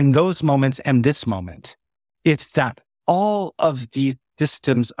in those moments and this moment? It's that all of these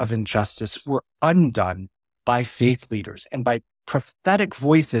systems of injustice were undone by faith leaders and by prophetic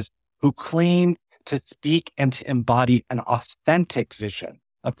voices who claimed to speak and to embody an authentic vision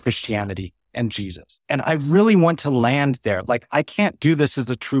of Christianity and Jesus. And I really want to land there. Like, I can't do this as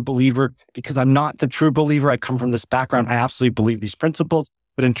a true believer because I'm not the true believer. I come from this background. I absolutely believe these principles,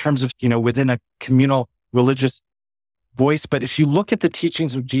 but in terms of, within a communal religious voice. But if you look at the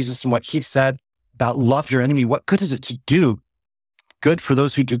teachings of Jesus and what he said about love your enemy, what good is it to do? Good for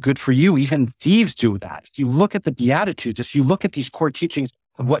those who do good for you. Even thieves do that. If you look at the Beatitudes, if you look at these core teachings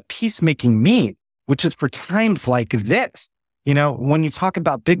of what peacemaking means, which is for times like this, when you talk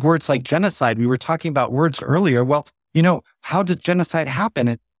about big words like genocide, we were talking about words earlier. Well, how does genocide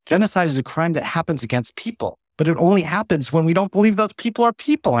happen? Genocide is a crime that happens against people, but it only happens when we don't believe those people are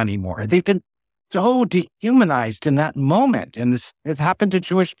people anymore. They've been so dehumanized in that moment. And this has happened to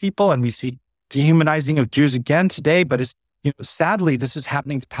Jewish people, and we see dehumanizing of Jews again today, but it's, sadly, this is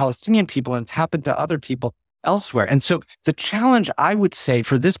happening to Palestinian people, and it's happened to other people elsewhere. And so the challenge, I would say,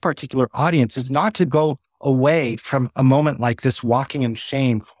 for this particular audience is not to go away from a moment like this walking in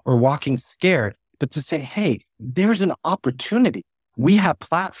shame or walking scared, but to say, hey, there's an opportunity. We have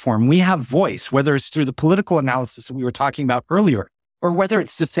platform, we have voice, whether it's through the political analysis that we were talking about earlier, or whether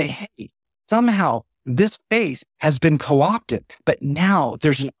it's to say, hey, somehow this space has been co-opted, but now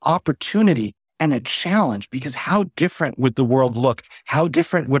there's an opportunity and a challenge, because how different would the world look? How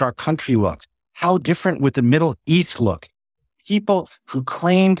different would our country look? How different would the Middle East look? People who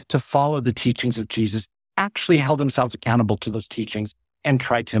claimed to follow the teachings of Jesus actually held themselves accountable to those teachings and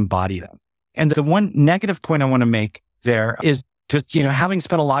tried to embody them. And the one negative point I want to make there is just, having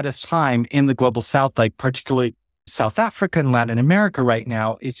spent a lot of time in the global South, like particularly South Africa and Latin America right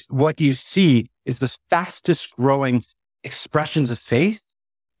now, is what you see is the fastest growing expressions of faith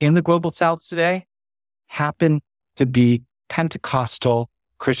in the global South today happen to be Pentecostal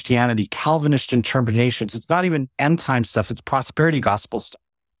Christianity, Calvinist interpretations. It's not even end time stuff. It's prosperity gospel stuff.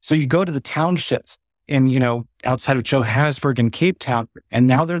 So you go to the townships in, outside of Johannesburg and Cape Town, and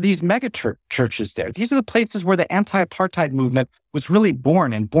now there are these mega churches there. These are the places where the anti-apartheid movement was really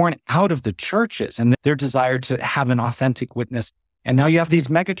born, and born out of the churches and their desire to have an authentic witness. And now you have these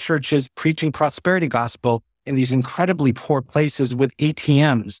mega churches preaching prosperity gospel in these incredibly poor places with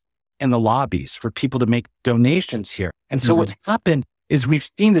ATMs in the lobbies for people to make donations here. And so what's happened is we've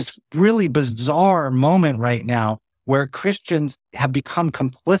seen this really bizarre moment right now where Christians have become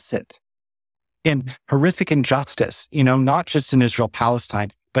complicit in horrific injustice, not just in Israel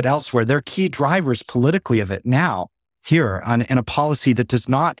Palestine, but elsewhere. They're key drivers politically of it now here in a policy that does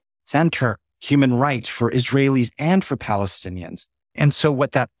not center human rights for Israelis and for Palestinians. And so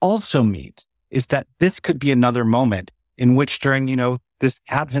what that also means is that this could be another moment in which during, this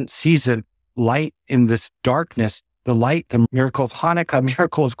Advent season, light in this darkness, the light, the miracle of Hanukkah,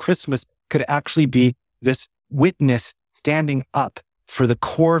 miracle of Christmas could actually be this witness standing up for the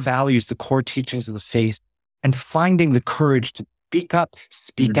core values, the core teachings of the faith, and finding the courage to speak up,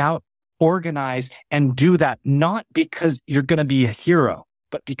 speak out, organize, and do that, not because you're going to be a hero,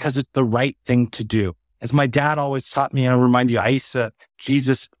 but because it's the right thing to do. As my dad always taught me, I'll remind you, Isa,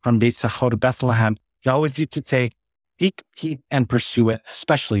 Jesus from Beit Sachor to Bethlehem, he always used to say, seek, keep, and pursue it,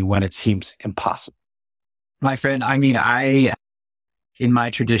 especially when it seems impossible. My friend, in my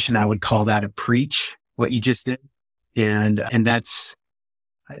tradition, I would call that a preach, what you just did. And that's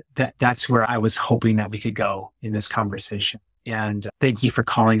where I was hoping that we could go in this conversation. And thank you for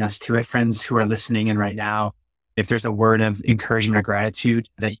calling us to it, friends who are listening in right now. If there's a word of encouragement or gratitude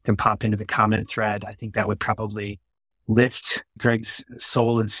that you can pop into the comment thread, I think that would probably lift Greg's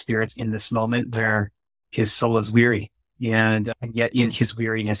soul and spirits in this moment where his soul is weary. And yet in his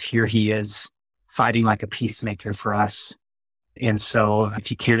weariness, here he is fighting like a peacemaker for us. And so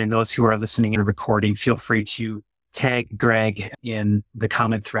if you can, and those who are listening and recording, feel free to tag Greg in the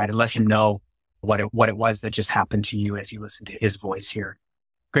comment thread and let him know what it was that just happened to you as you listen to his voice here.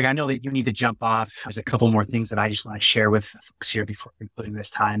 Greg, I know that you need to jump off. There's a couple more things that I just want to share with folks here before concluding this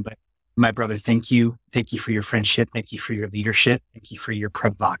time. But my brother, thank you. Thank you for your friendship. Thank you for your leadership. Thank you for your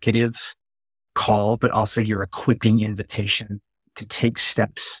provocative call, but also your equipping invitation to take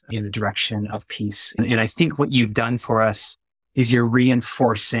steps in the direction of peace. And I think what you've done for us is you're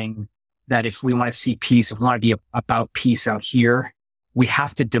reinforcing that if we want to see peace, if we want to be about peace out here, we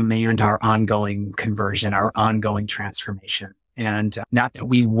have to demand our ongoing conversion, our ongoing transformation. And not that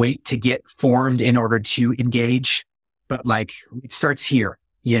we wait to get formed in order to engage, but like it starts here,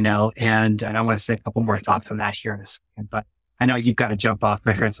 and I want to say a couple more thoughts on that here in a second, but I know you've got to jump off,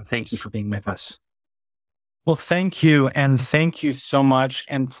 my friend. So thank you for being with us. Well, thank you. And thank you so much.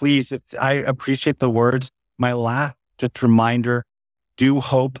 And please, I appreciate the words. My last just reminder, do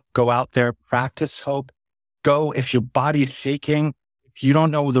hope, go out there, practice hope, go. If your body's shaking, if you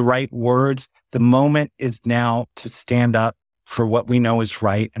don't know the right words, the moment is now to stand up for what we know is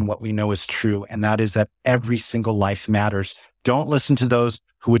right and what we know is true. And that is that every single life matters. Don't listen to those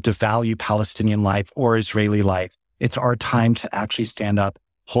who would devalue Palestinian life or Israeli life. It's our time to actually stand up,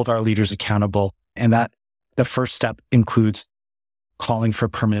 hold our leaders accountable. And that the first step includes calling for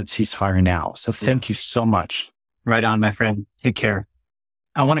permanent ceasefire now. So thank you so much. Right on, my friend. Take care.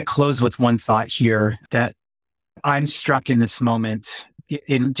 I want to close with one thought here that I'm struck in this moment,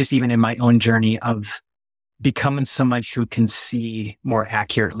 even in my own journey of becoming someone who can see more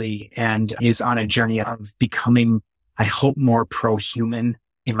accurately and is on a journey of becoming, I hope, more pro-human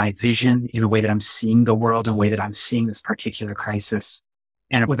in my vision, in the way that I'm seeing the world, in the way that I'm seeing this particular crisis.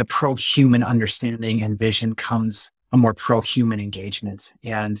 And with a pro-human understanding and vision comes a more pro-human engagement.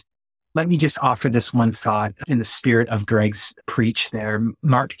 And let me just offer this one thought in the spirit of Greg's preach there.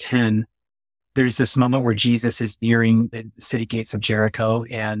 Mark 10, there's this moment where Jesus is nearing the city gates of Jericho,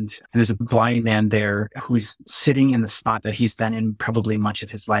 and there's a blind man there who's sitting in the spot that he's been in probably much of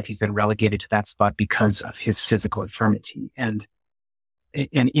his life. He's been relegated to that spot because of his physical infirmity. And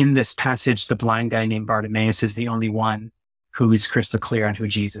in this passage, the blind guy named Bartimaeus is the only one who is crystal clear on who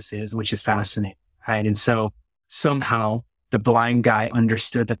Jesus is, which is fascinating, right? And so somehow the blind guy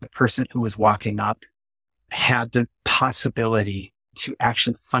understood that the person who was walking up had the possibility to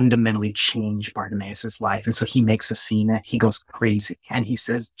actually fundamentally change Bartimaeus' life. And so he makes a scene. He goes crazy and he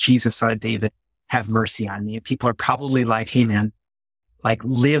says, Jesus, son of David, have mercy on me. And people are probably like, hey man, like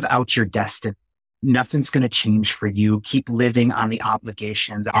live out your destiny. Nothing's going to change for you. Keep living on the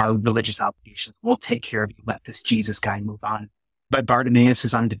obligations, our religious obligations. We'll take care of you. Let this Jesus guy move on. But Bartimaeus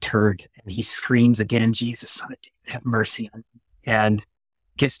is undeterred and he screams again, Jesus, son of David, have mercy on me. And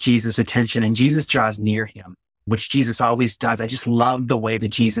gets Jesus' attention, and Jesus draws near him, which Jesus always does. I just love the way that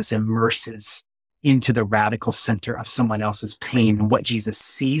Jesus immerses into the radical center of someone else's pain. And what Jesus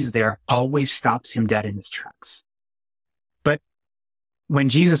sees there always stops him dead in his tracks. But when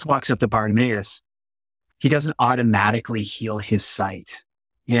Jesus walks up to Bartimaeus, he doesn't automatically heal his sight.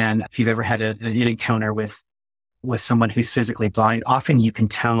 And if you've ever had an encounter with someone who's physically blind, often you can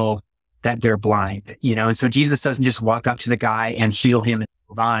tell that they're blind, and so Jesus doesn't just walk up to the guy and heal him and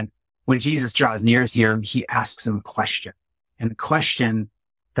move on. When Jesus draws near him, he asks him a question. And the question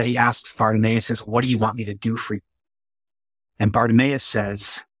that he asks Bartimaeus is, what do you want me to do for you? And Bartimaeus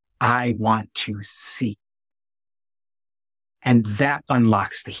says, I want to see. And that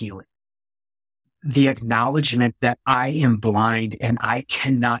unlocks the healing. The acknowledgement that I am blind and I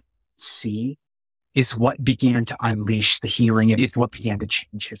cannot see is what began to unleash the healing. It's what began to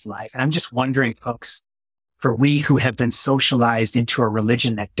change his life. And I'm just wondering, folks, for we who have been socialized into a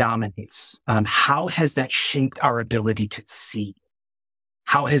religion that dominates, how has that shaped our ability to see?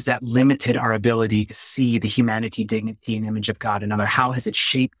 How has that limited our ability to see the humanity, dignity, and image of God in another? How has it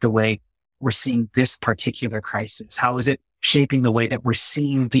shaped the way we're seeing this particular crisis? How is it shaping the way that we're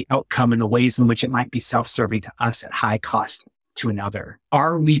seeing the outcome and the ways in which it might be self-serving to us at high cost to another?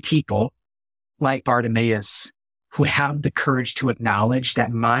 Are we people like Bartimaeus who have the courage to acknowledge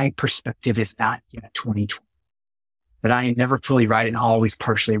that my perspective is not yet 2020, that I am never fully right and always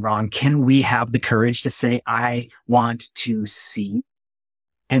partially wrong? Can we have the courage to say, I want to see?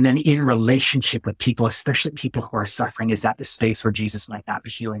 And then in relationship with people, especially people who are suffering, is that the space where Jesus might not be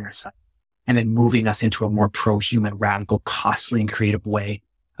healing our sight? And then moving us into a more pro-human, radical, costly, and creative way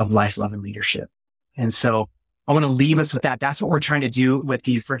of life, love, and leadership. And so I want to leave us with that. That's what we're trying to do with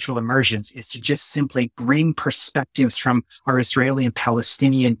these virtual immersions, is to just simply bring perspectives from our Israeli and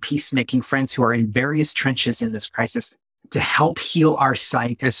Palestinian peacemaking friends who are in various trenches in this crisis to help heal our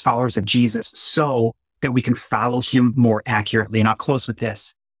sight as followers of Jesus so that we can follow him more accurately. And I'll close with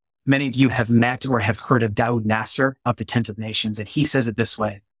this. Many of you have met or have heard of Daoud Nasser of the Tent of Nations, and he says it this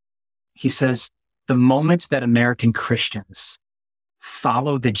way. He says, the moment that American Christians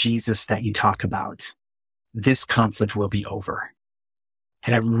follow the Jesus that you talk about, this conflict will be over.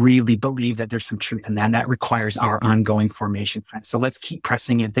 And I really believe that there's some truth in that. And that requires our ongoing formation, friends. So let's keep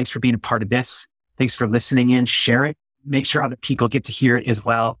pressing in. Thanks for being a part of this. Thanks for listening in. Share it. Make sure other people get to hear it as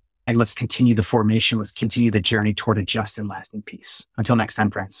well. And let's continue the formation. Let's continue the journey toward a just and lasting peace. Until next time,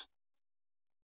 friends.